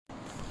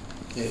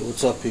Hey,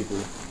 what's up, people?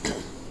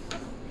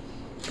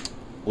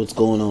 What's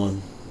going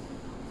on?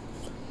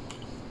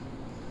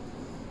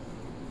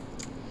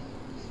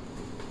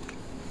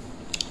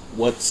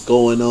 What's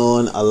going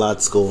on? A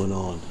lot's going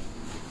on.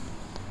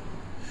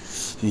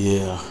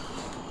 Yeah,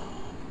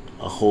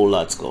 a whole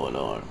lot's going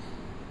on.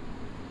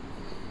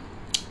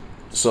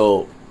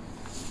 So,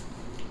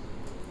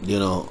 you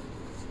know,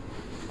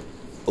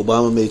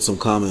 Obama made some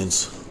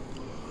comments.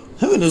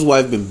 Him and his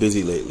wife been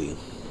busy lately.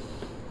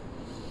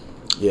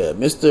 Yeah,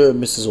 Mr.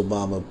 and Mrs.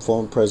 Obama,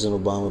 former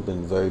President Obama,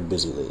 been very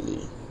busy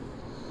lately.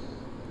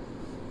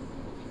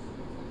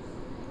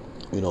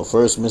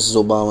 First Mrs.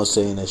 Obama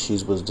saying that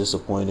she was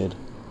disappointed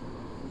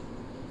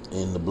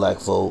in the black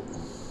vote,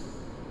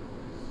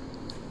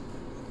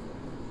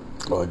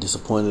 or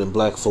disappointed in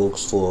black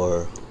folks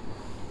for,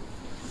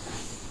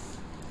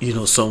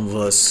 some of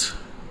us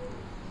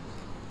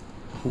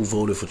who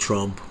voted for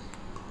Trump.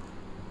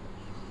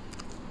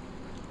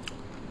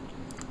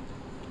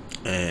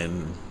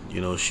 And,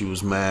 she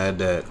was mad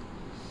that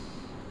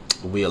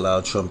we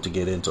allowed Trump to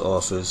get into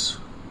office.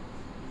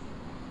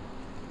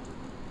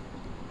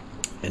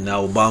 And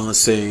now Obama's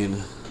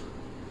saying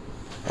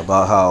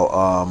about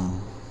how,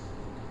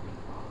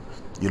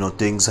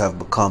 things have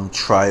become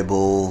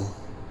tribal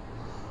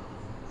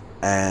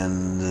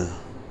and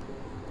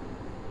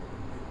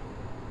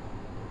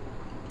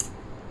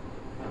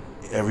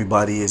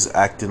everybody is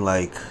acting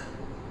like,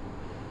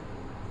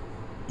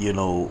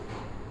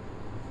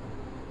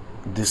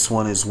 this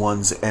one is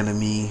one's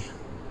enemy.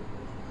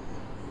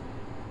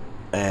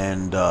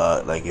 And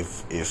like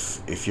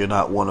if you're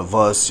not one of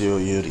us,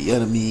 you're the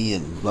enemy,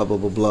 and blah blah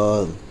blah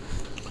blah, and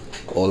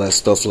all that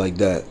stuff like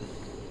that.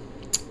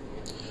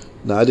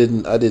 Now I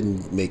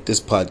didn't make this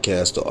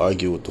podcast to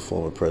argue with the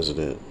former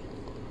president.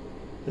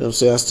 You know what I'm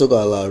saying? I still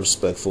got a lot of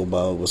respect for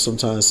Obama, but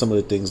sometimes some of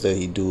the things that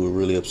he do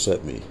really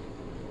upset me.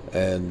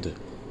 And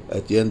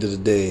at the end of the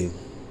day,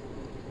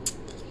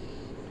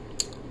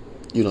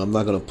 I'm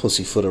not gonna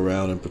pussyfoot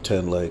around and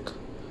pretend like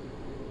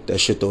that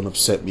shit don't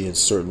upset me in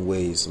certain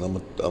ways, and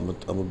I'm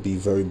gonna be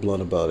very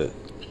blunt about it.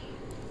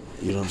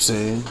 You know what I'm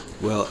saying?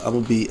 Well, I'm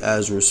gonna be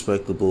as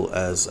respectable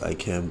as I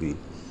can be.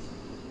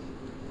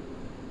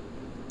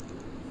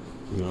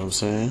 You know what I'm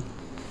saying?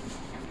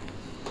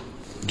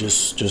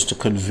 Just to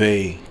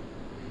convey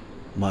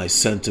my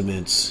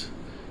sentiments,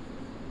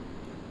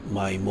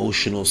 my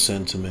emotional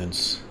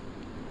sentiments,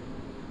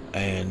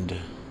 and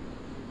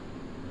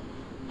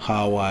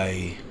how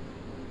I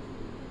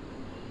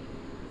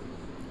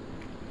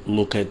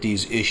look at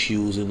these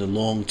issues in the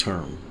long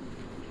term.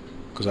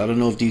 Because I don't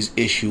know if these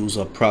issues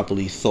are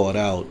properly thought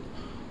out,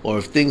 or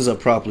if things are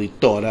properly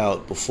thought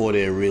out before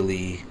they're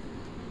really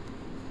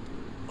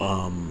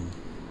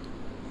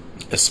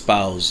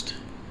espoused.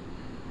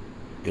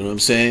 You know what I'm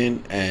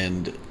saying?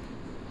 And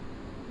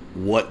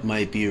what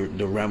might be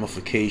the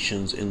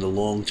ramifications in the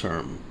long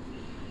term.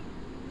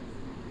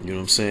 You know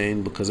what I'm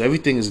saying? Because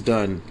everything is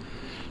done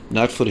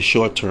not for the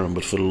short term,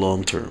 but for the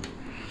long term.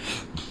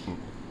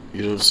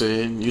 You know what I'm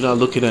saying? You're not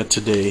looking at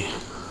today.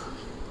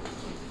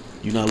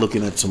 You're not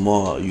looking at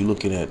tomorrow. You're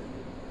looking at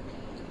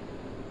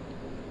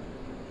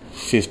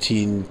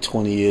 15,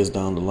 20 years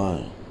down the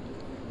line.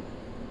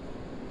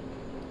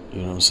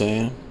 You know what I'm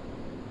saying?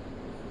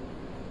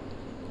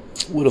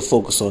 With a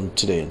focus on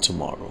today and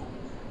tomorrow.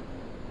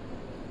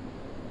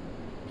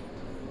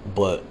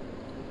 But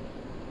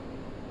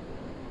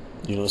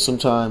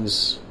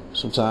sometimes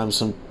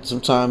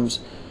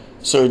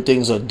certain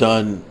things are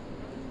done,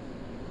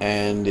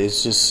 and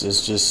it's just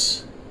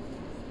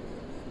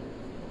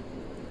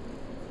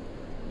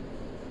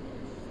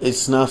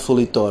it's not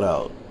fully thought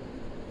out,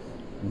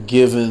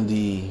 given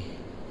the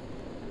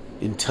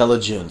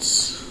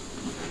intelligence.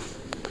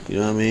 You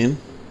know what I mean?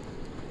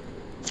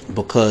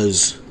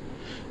 Because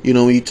when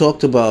you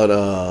talked about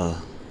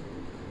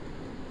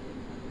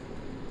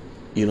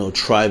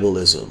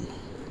tribalism,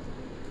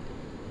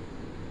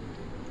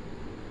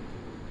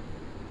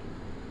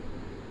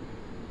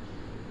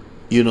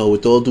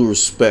 with all due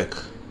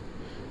respect,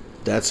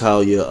 that's how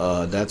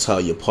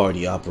your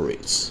party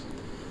operates.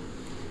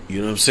 You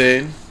know what I'm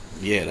saying?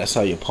 Yeah, that's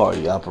how your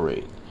party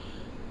operate.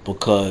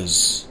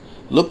 Because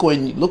look,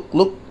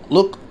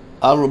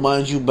 I'll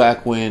remind you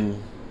back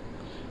when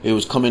it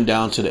was coming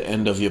down to the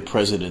end of your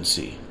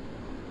presidency.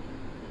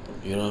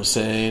 You know what I'm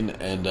saying?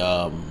 And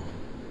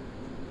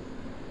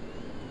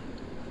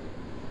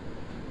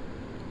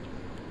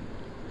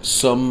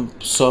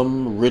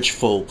some rich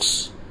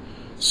folks,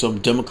 a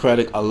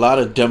lot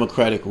of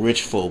Democratic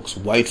rich folks,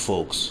 white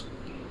folks,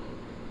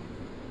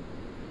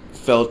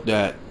 felt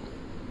that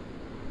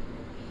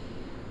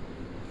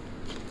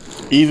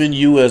even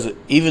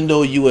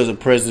though you as a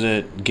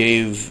president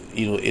gave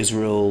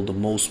Israel the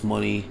most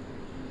money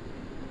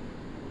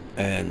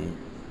and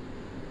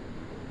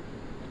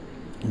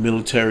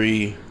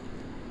military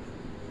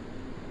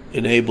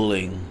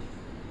enabling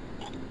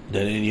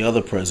than any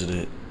other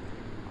president,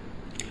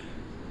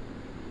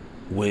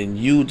 when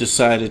you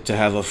decided to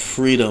have a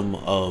freedom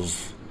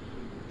of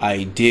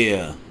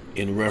idea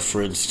in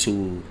reference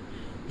to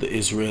the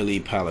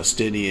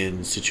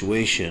Israeli-Palestinian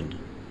situation,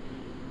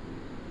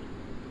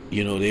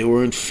 they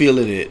weren't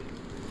feeling it,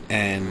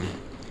 and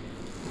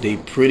they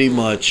pretty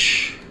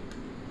much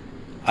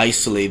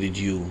isolated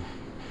you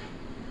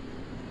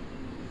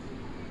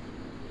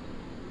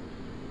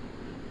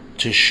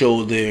to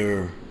show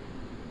their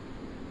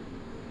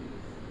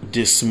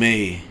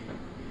dismay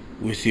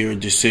with your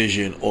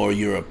decision or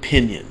your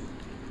opinion.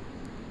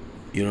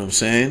 You know what I'm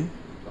saying?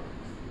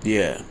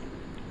 Yeah.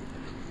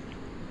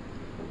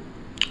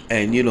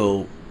 And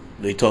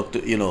they talked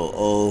to,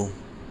 oh,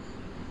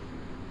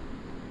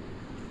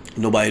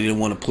 nobody didn't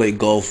want to play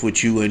golf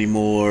with you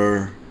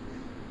anymore.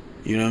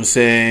 You know what I'm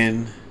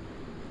saying?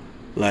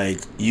 Like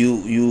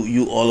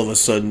you all of a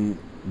sudden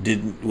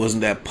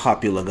wasn't that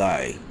popular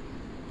guy.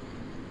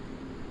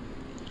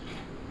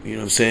 You know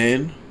what I'm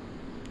saying?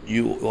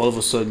 You all of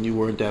a sudden you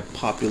weren't that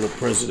popular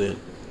president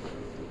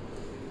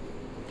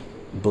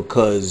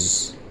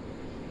because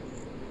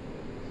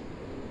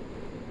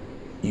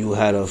you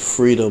had a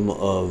freedom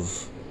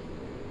of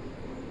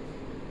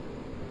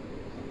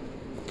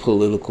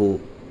political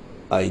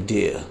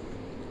idea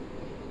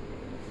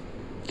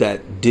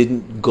that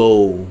didn't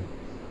go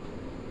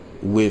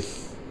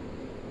with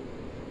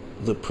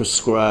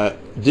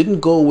didn't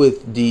go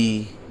with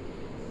the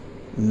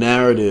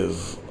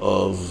narrative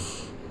of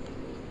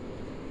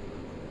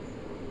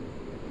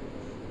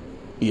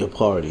your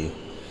party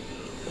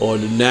or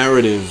the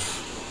narrative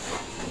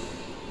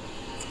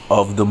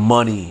of the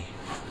money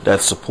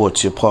that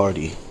supports your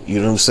party. You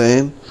know what I'm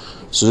saying?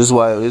 So this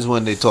is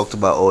when they talked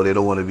about, oh, they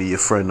don't want to be your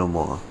friend no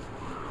more.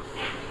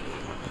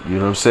 You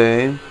know what I'm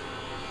saying?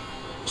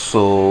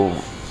 So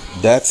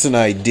that's an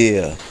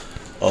idea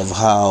of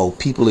how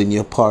people in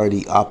your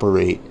party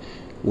operate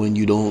when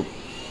you don't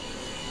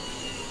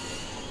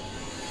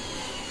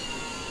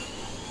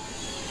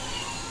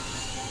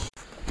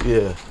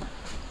yeah.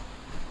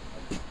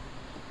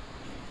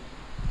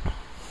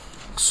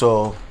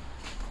 So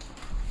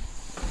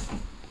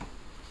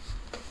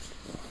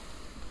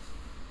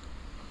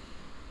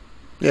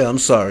yeah, I'm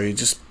sorry.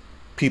 Just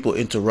people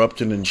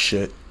interrupting and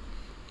shit.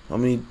 How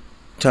many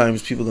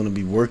times people gonna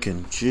be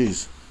working?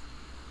 Jeez.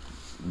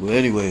 But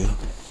anyway,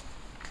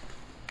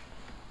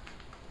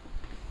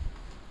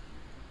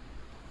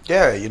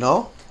 yeah,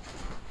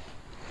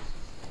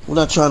 we're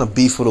not trying to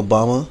beef with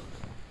Obama,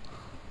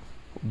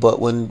 but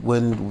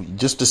when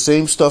just the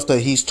same stuff that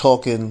he's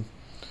talking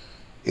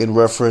in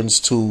reference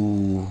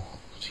to,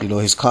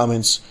 his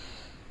comments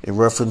in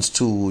reference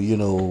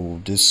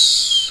to,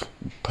 this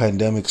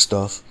pandemic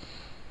stuff,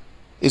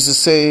 it's the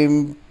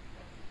same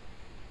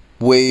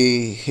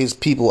way his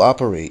people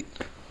operate.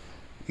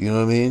 You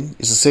know what I mean?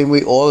 It's the same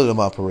way all of them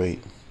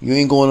operate. You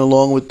ain't going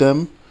along with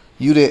them,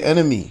 you their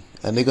enemy,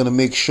 and they're gonna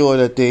make sure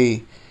that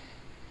they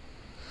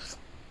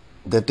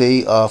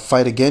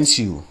fight against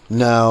you.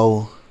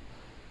 Now,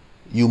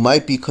 you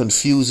might be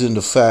confusing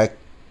the fact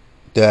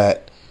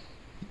that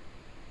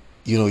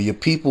your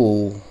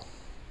people,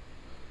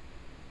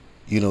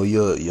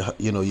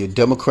 your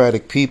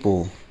democratic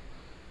people,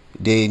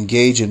 they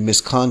engage in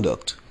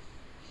misconduct.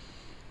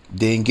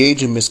 They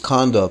engage in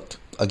misconduct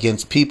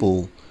against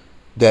people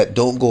that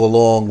don't go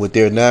along with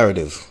their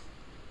narrative.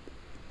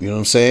 You know what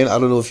I'm saying? I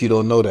don't know if you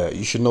don't know that.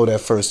 You should know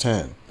that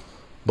firsthand.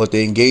 But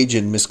they engage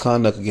in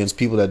misconduct against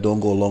people that don't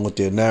go along with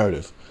their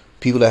narrative.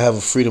 People that have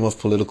a freedom of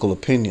political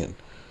opinion.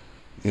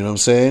 You know what I'm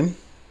saying?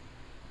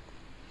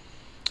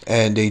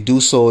 And they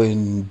do so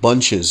in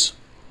bunches.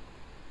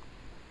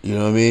 You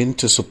know what I mean?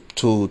 To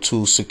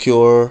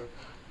secure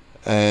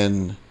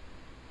and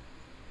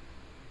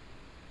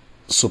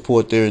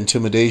support their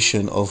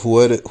intimidation of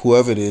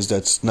whoever it is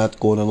that's not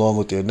going along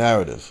with their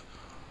narrative.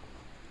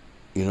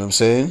 You know what I'm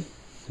saying?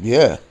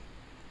 Yeah.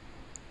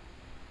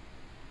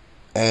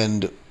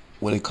 And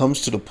when it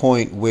comes to the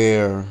point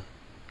where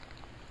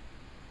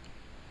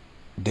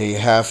they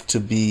have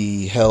to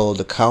be held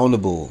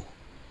accountable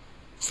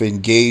for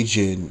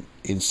engaging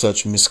in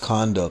such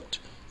misconduct,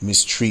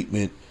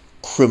 mistreatment,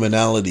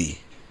 criminality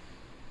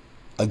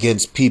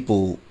against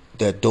people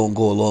that don't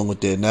go along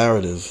with their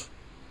narrative,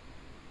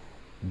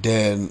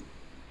 then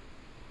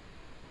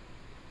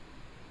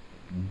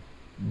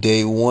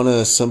they want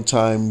to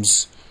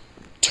sometimes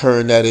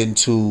turn that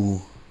into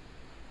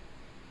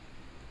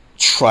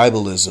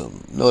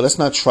tribalism. No, that's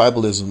not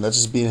tribalism. That's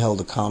just being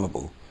held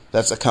accountable.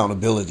 That's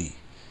accountability.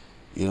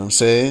 You know what I'm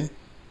saying?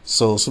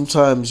 So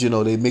sometimes,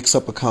 they mix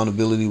up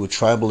accountability with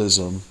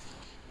tribalism,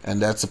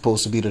 and that's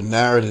supposed to be the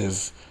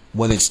narrative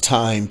when it's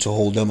time to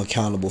hold them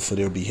accountable for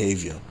their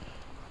behavior.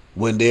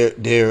 When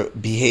their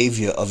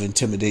behavior of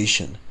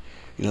intimidation.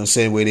 You know what I'm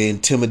saying? Where they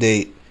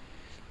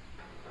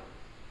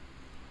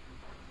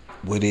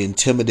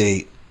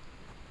intimidate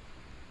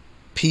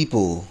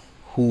people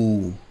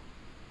who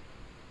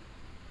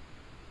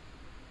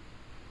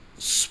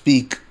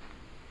speak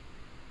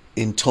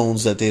in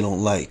tones that they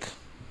don't like.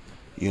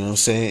 You know what I'm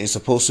saying? It's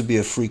supposed to be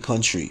a free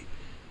country.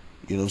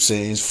 You know what I'm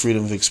saying? It's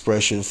freedom of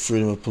expression,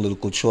 freedom of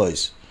political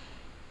choice,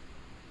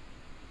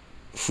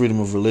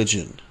 freedom of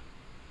religion.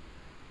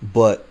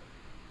 But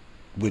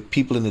with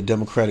people in the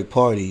Democratic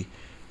Party,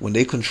 when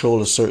they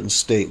control a certain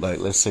state, like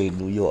let's say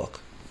New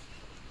York,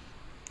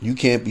 You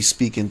can't be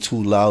speaking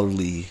too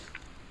loudly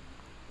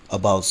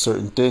about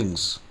certain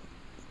things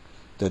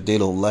that they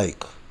don't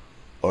like,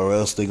 or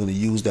else they're gonna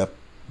use that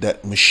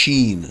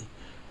machine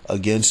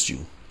against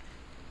you.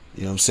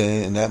 You know what I'm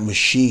saying? And that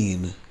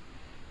machine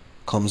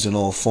comes in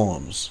all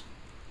forms.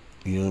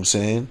 You know what I'm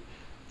saying?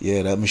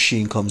 Yeah, that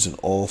machine comes in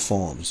all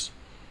forms.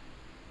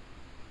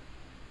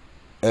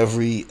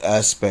 Every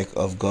aspect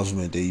of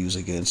government they use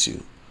against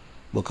you,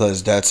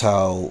 because that's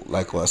how,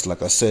 like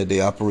I said, they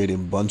operate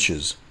in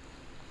bunches.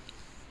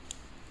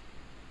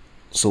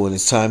 So when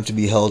it's time to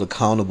be held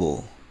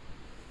accountable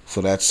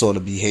for that sort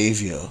of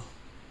behavior,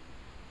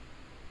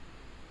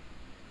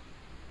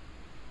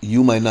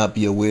 you might not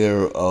be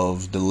aware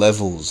of the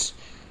levels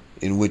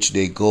in which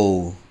they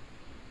go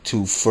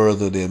to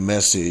further their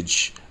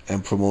message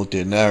and promote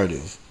their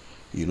narrative.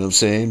 You know what I'm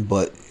saying?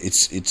 But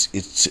it's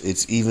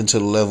even to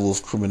the level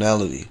of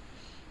criminality,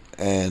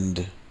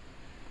 and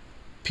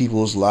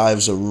people's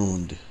lives are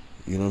ruined.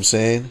 You know what I'm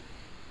saying?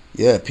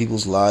 Yeah,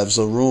 people's lives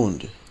are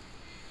ruined.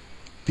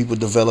 People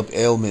develop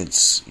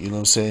ailments. You know what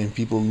I'm saying?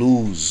 People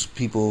lose.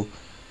 People,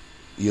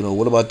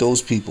 what about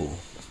those people?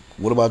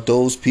 What about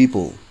those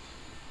people?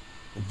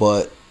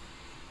 But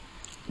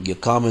your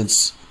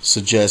comments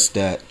suggest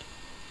that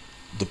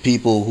the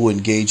people who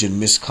engage in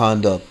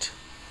misconduct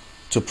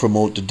to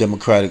promote the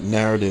democratic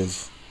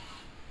narrative,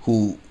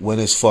 who went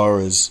as far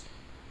as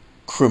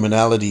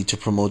criminality to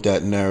promote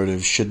that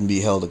narrative, shouldn't be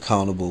held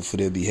accountable for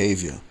their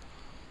behavior.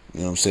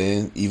 You know what I'm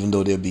saying? Even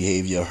though their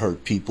behavior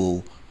hurt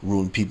people,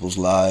 ruined people's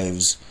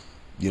lives,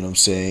 you know what I'm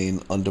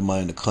saying,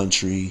 undermine the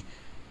country.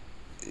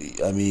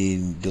 I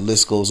mean, the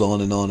list goes on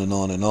and on and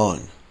on and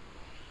on.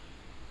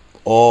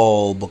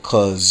 All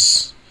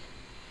because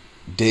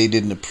they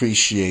didn't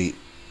appreciate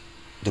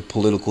the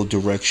political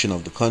direction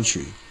of the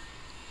country.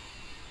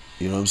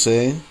 You know what I'm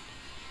saying?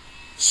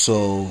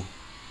 So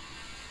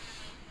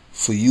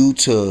for you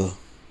to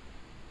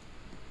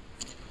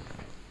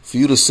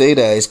say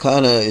that,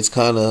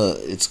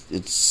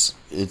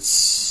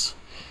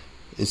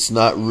 it's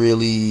not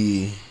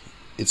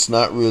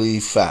really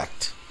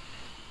fact.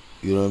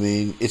 You know what I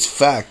mean? It's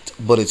fact,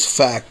 but it's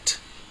fact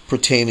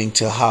pertaining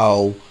to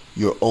how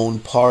your own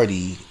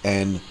party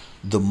and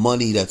the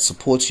money that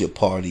supports your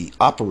party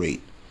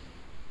operate.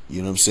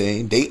 You know what I'm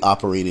saying? They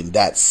operate in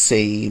that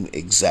same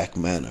exact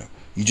manner.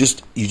 You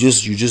just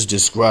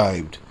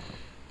described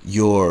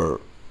your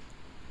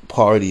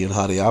party and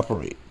how they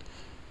operate.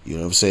 You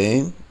know what I'm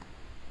saying?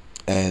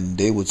 And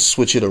they would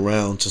switch it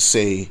around to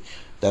say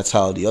that's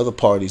how the other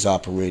party's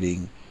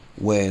operating,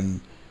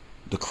 when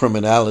the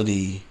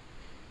criminality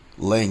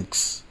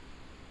lengths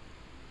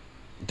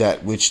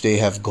that which they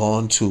have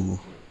gone to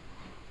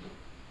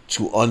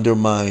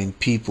undermine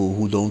people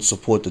who don't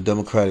support the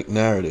Democratic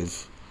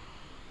narrative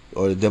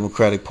or the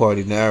Democratic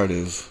Party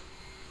narrative.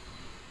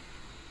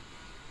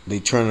 They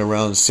turn it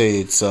around and say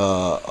it's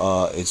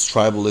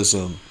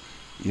tribalism.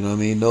 You know what I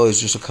mean? No, it's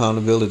just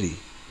accountability.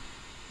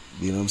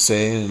 You know what I'm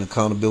saying? And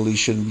accountability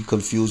shouldn't be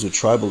confused with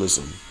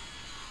tribalism.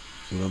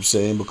 You know what I'm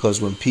saying?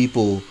 Because when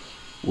people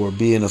were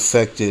being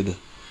affected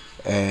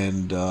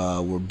and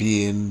were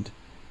being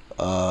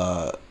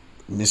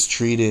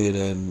mistreated,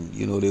 and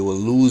they were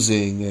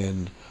losing,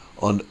 and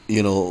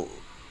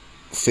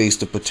faced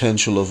the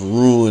potential of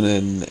ruin,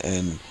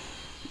 and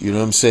you know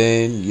what I'm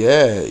saying?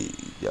 Yeah,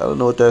 I don't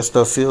know what that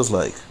stuff feels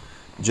like.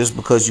 Just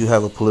because you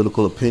have a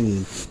political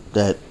opinion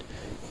that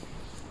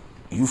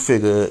you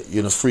figure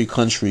in a free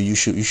country you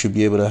should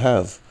be able to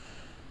have.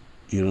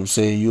 You know what I'm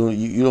saying?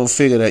 You don't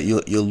figure that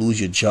you'll lose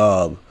your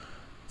job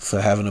for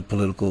having a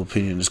political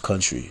opinion in this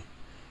country.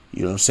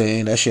 You know what I'm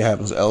saying? That shit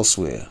happens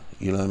elsewhere.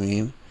 You know what I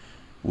mean?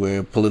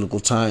 Where political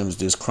times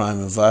there's crime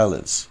and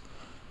violence.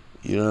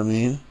 You know what I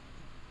mean?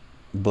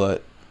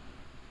 But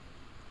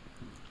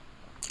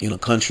in a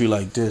country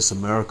like this,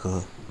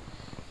 America,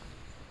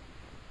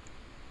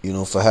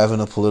 for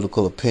having a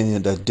political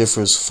opinion that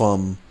differs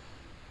from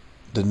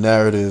the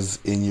narrative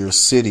in your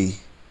city,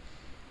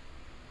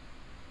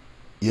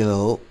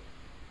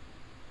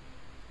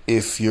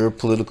 if your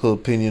political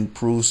opinion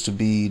proves to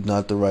be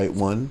not the right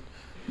one,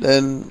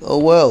 then oh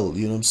well,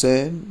 you know what I'm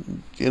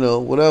saying?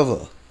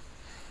 Whatever.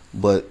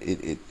 But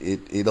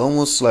it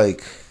almost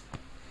like,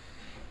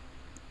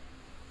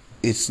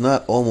 it's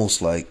not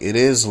almost like, it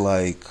is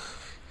like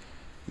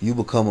you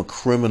become a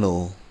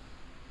criminal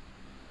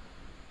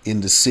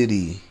in the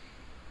city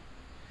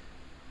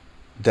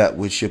that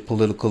which your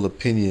political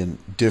opinion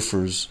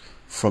differs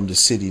from the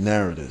city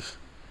narrative.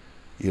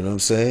 You know what I'm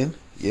saying?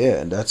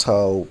 Yeah, and that's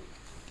how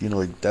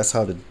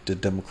the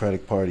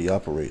Democratic Party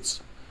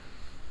operates.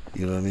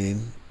 You know what I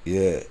mean?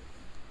 Yeah.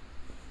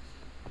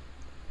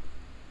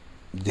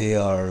 They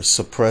are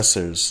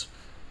suppressors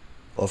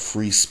of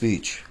free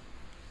speech.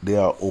 They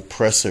are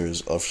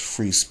oppressors of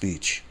free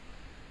speech.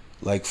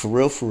 Like, for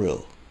real, for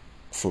real.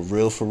 For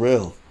real, for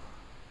real.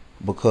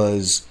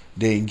 Because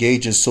they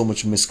engage in so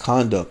much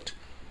misconduct.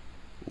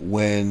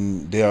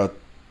 When they are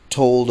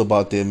told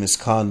about their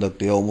misconduct,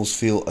 they almost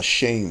feel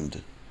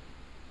ashamed.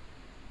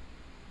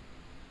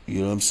 You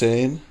know what I'm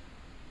saying?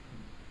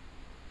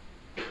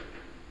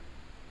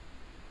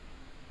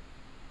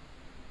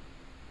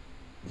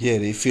 Yeah,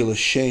 they feel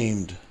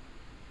ashamed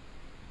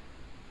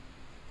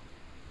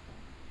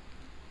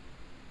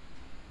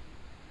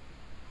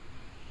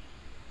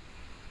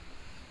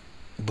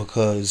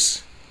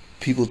because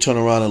people turn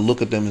around and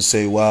look at them and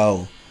say,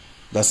 wow,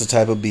 that's the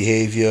type of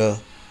behavior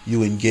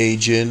you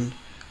engage in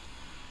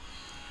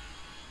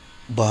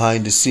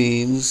behind the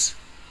scenes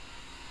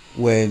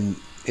when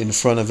in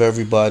front of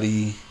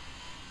everybody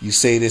you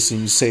say this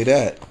and you say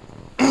that.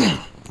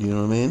 You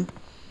know what I mean?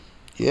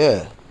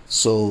 Yeah.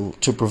 So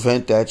to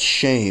prevent that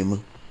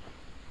shame,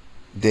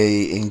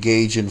 they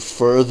engage in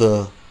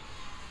further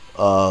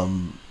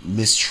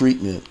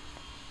mistreatment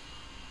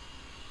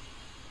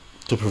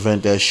to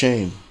prevent that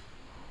shame.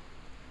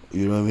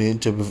 You know what I mean?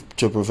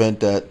 To prevent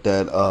that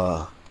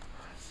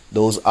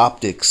those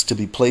optics to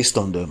be placed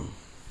on them.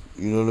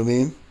 You know what I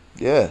mean?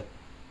 Yeah.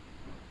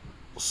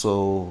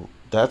 So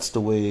that's the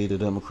way the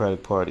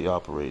Democratic Party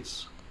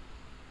operates.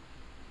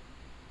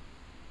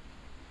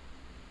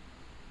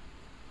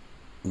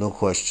 No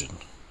question.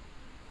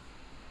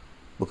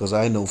 Because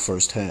I know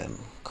firsthand.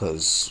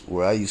 Because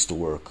where I used to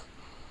work,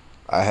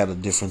 I had a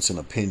difference in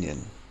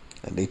opinion,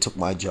 and they took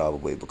my job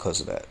away because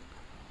of that.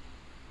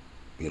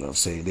 You know what I'm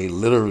saying? They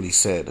literally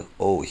said,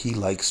 "Oh, he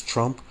likes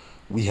Trump.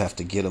 We have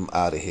to get him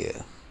out of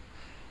here,"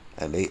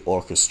 and they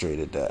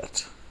orchestrated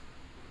that.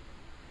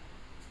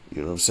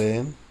 You know what I'm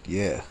saying?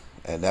 Yeah,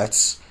 and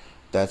that's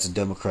a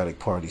Democratic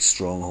Party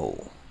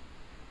stronghold.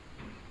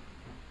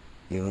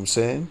 You know what I'm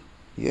saying?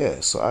 Yeah.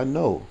 So I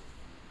know,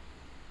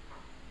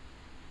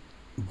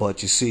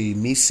 but you see,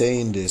 me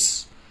saying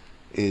this,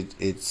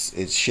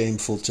 it's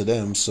shameful to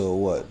them. So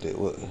what?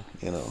 What?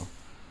 You know,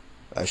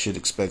 I should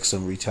expect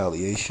some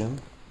retaliation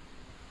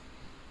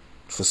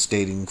for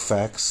stating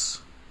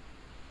facts.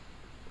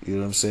 You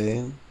know what I'm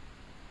saying?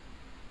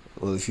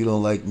 Well, if you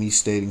don't like me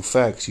stating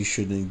facts, you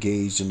shouldn't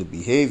engage in the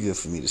behavior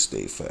for me to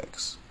state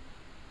facts.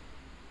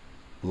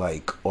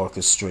 Like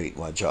orchestrate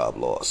my job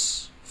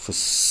loss, for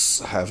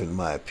having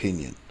my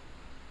opinion,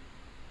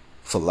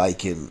 for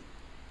liking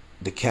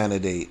the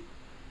candidate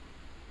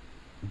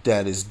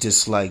that is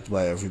disliked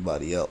by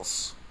everybody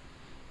else.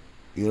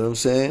 You know what I'm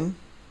saying?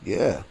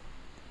 Yeah.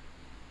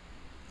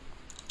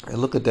 And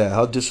look at that.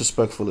 How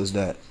disrespectful is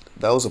that?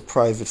 That was a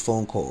private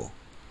phone call.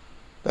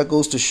 That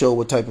goes to show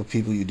what type of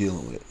people you're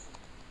dealing with.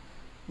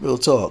 Real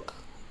talk.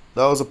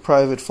 That was a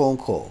private phone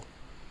call.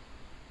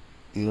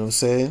 You know what I'm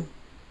saying?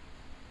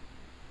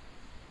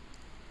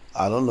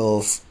 I don't know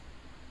if,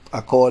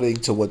 according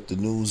to what the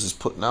news is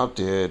putting out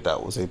there,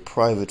 that was a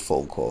private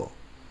phone call.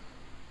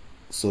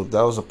 So if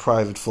that was a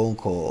private phone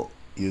call,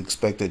 you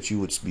expect that you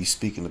would be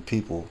speaking to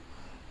people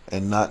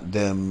and not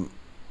them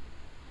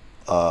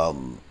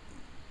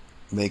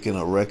making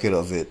a record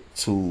of it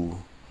to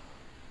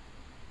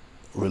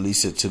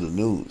release it to the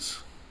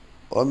news.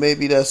 Or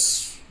maybe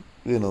that's,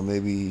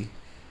 maybe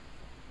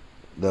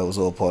that was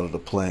all part of the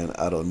plan.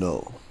 I don't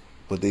know.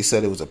 But they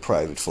said it was a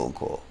private phone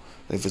call.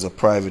 If it's a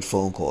private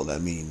phone call,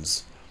 that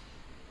means,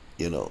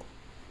 you know,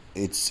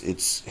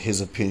 it's his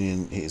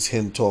opinion. It's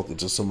him talking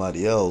to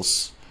somebody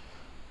else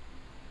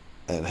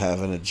and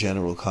having a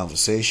general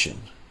conversation.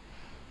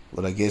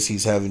 But I guess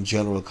he's having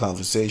general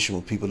conversation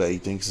with people that he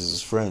thinks is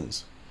his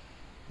friends.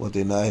 But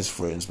they're not his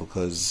friends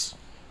because,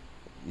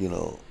 you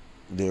know,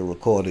 they're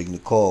recording the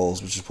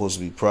calls, which is supposed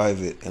to be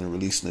private, and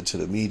releasing it to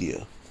the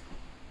media.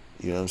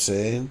 You know what I'm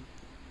saying?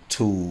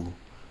 To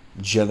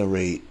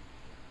generate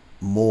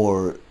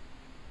more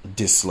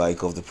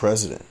dislike of the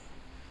president.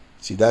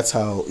 See, that's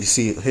how, you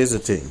see, here's the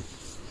thing.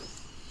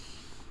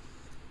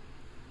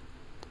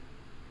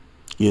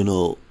 You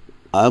know,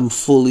 I'm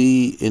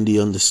fully in the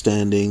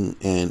understanding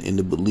and in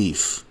the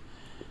belief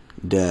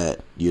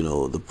that,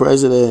 the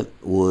president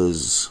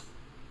was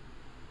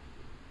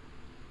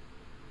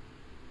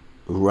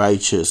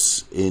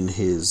righteous in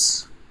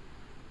his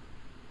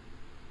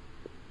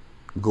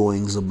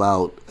goings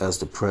about as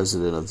the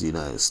president of the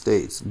United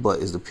States, but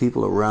as the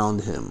people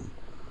around him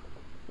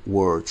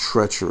were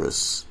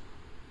treacherous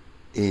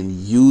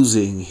in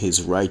using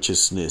his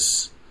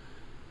righteousness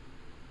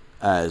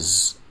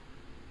as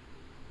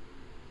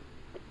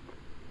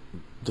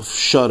the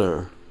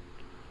shutter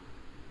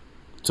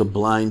to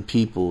blind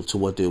people to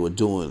what they were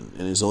doing.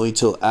 And it's only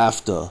till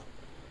after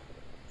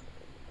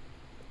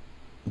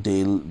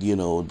they,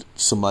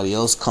 somebody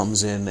else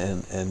comes in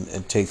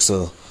and takes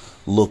a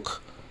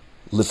look,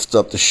 lifts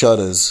up the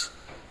shutters,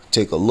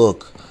 take a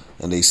look,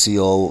 and they see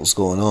all what's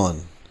going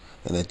on.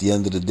 And at the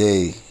end of the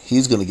day,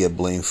 he's going to get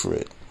blamed for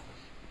it.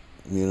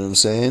 You know what I'm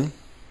saying?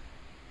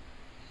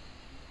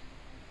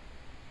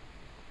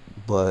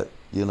 But,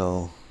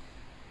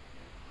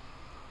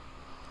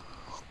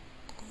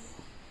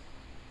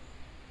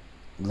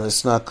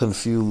 let's not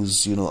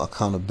confuse,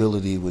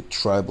 accountability with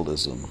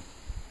tribalism.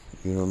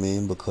 You know what I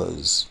mean?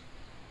 Because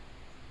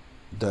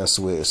that's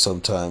where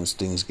sometimes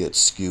things get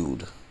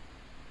skewed.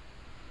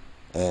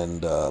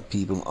 And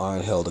people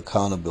aren't held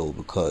accountable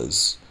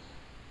because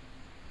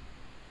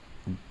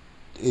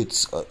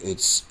it's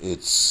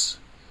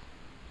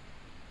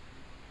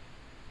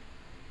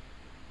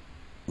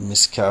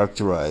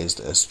mischaracterized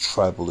as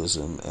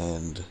tribalism,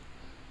 and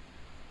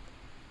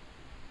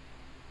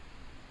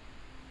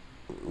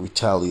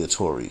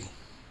retaliatory.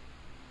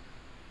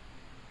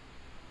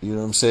 You know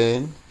what I'm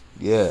saying?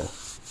 Yeah.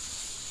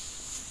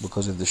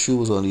 Because if the shoe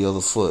was on the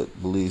other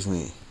foot, believe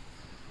me.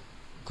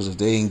 Because if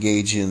they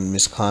engage in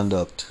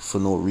misconduct for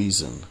no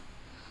reason.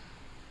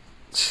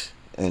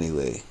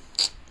 Anyway.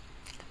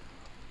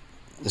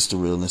 It's the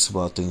Realness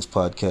About Things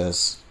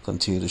podcast.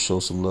 Continue to show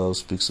some love,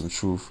 speak some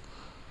truth,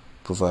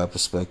 provide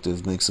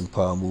perspective, make some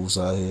power moves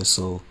out here.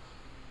 So,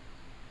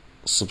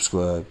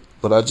 subscribe.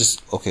 But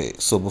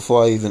so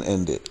before I even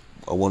end it,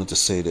 I wanted to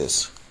say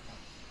this.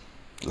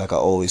 Like I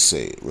always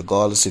say,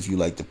 regardless if you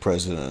like the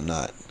president or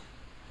not,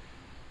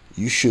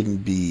 you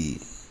shouldn't be.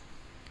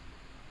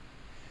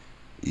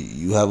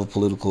 You have a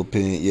political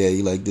opinion. Yeah,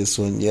 you like this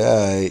one. Yeah,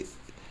 alright.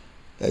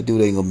 That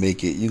dude ain't gonna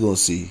make it. You gonna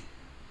see.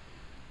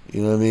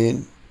 You know what I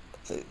mean?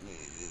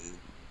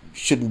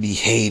 Shouldn't be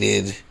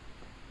hated.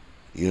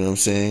 You know what I'm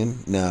saying?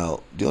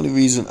 Now, the only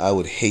reason I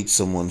would hate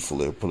someone for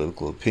their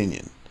political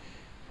opinion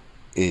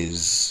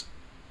is,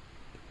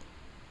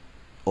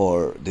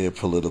 or their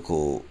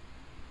political,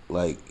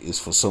 is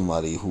for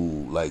somebody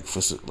who,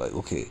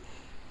 okay,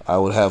 I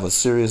would have a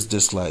serious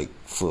dislike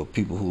for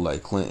people who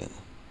like Clinton.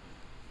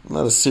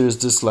 Not a serious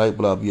dislike,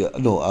 but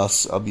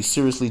I'll be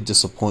seriously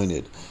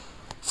disappointed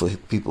for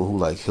people who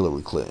like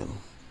Hillary Clinton,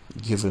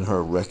 given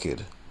her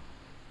record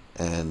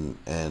and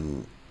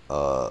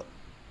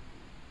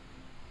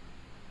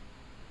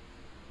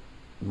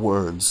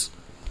words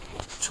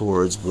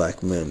towards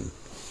black men.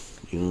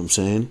 You know what I'm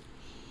saying?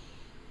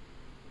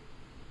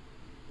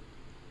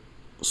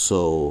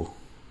 So,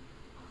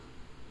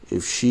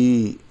 if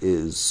she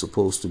is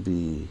supposed to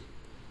be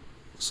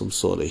some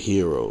sort of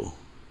hero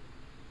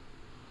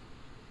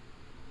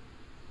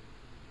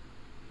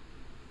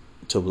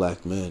to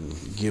black men,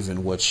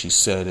 given what she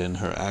said in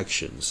her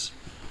actions,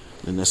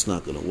 then that's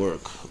not going to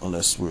work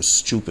unless we're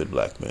stupid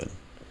black men.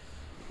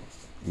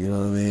 You know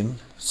what I mean?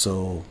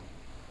 So,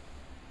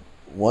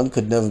 one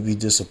could never be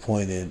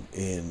disappointed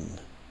in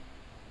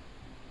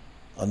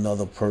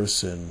another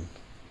person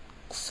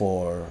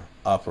for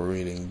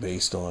operating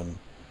based on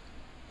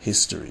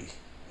history.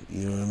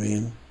 You know what I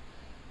mean?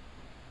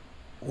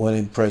 When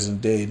in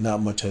present day,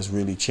 not much has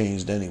really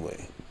changed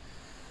anyway.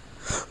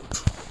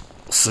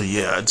 So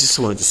yeah, I just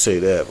wanted to say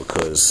that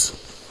because,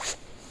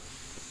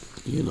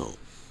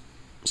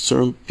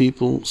 certain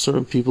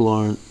people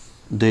aren't,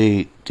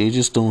 they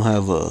just don't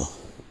have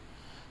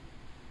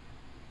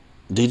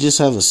they just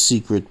have a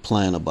secret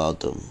plan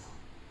about them.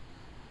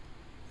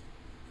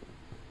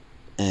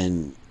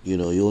 And, you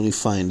only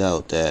find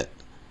out that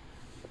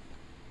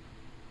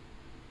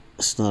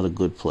it's not a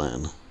good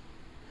plan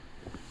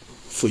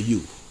for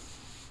you.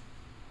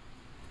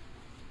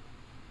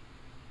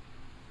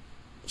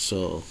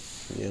 So,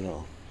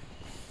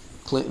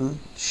 Clinton,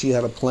 she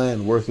had a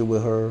plan working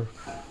with her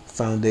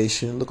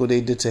foundation. Look what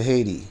they did to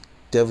Haiti.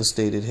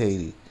 Devastated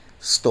Haiti.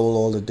 Stole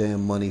all the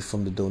damn money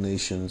from the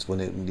donations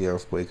when the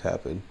earthquake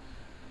happened.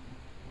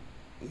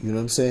 You know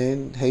what I'm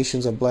saying?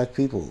 Haitians are black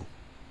people.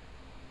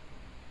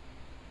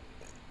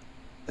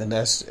 And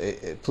that's,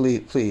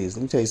 please,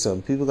 let me tell you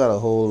something. People got a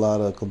whole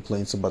lot of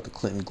complaints about the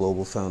Clinton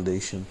Global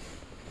Foundation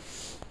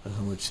and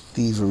how much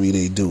thievery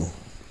they do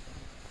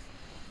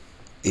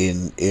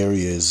in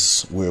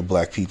areas where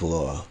black people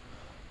are,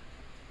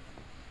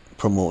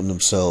 promoting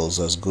themselves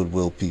as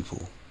goodwill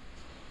people.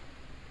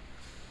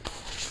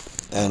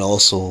 And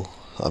also,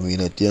 at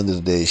the end of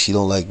the day, she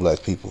don't like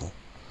black people.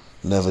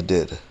 Never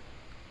did.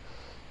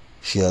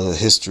 She has a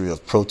history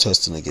of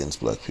protesting against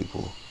black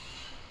people.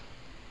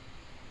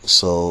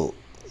 So,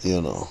 when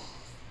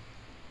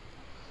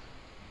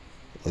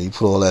you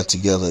put all that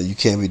together, you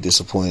can't be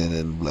disappointed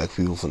in black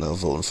people for not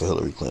voting for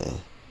Hillary Clinton.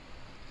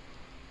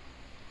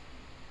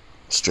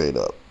 Straight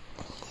up.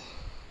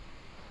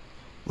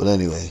 But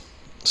anyway,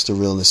 it's the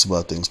Realness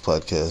About Things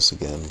podcast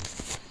again.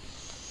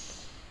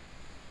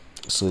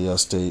 So y'all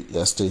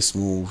stay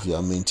smooth,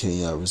 y'all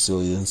maintain y'all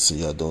resilience, and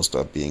y'all don't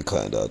stop being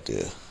kind out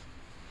there.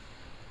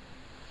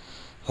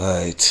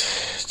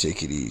 Alright,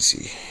 take it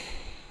easy.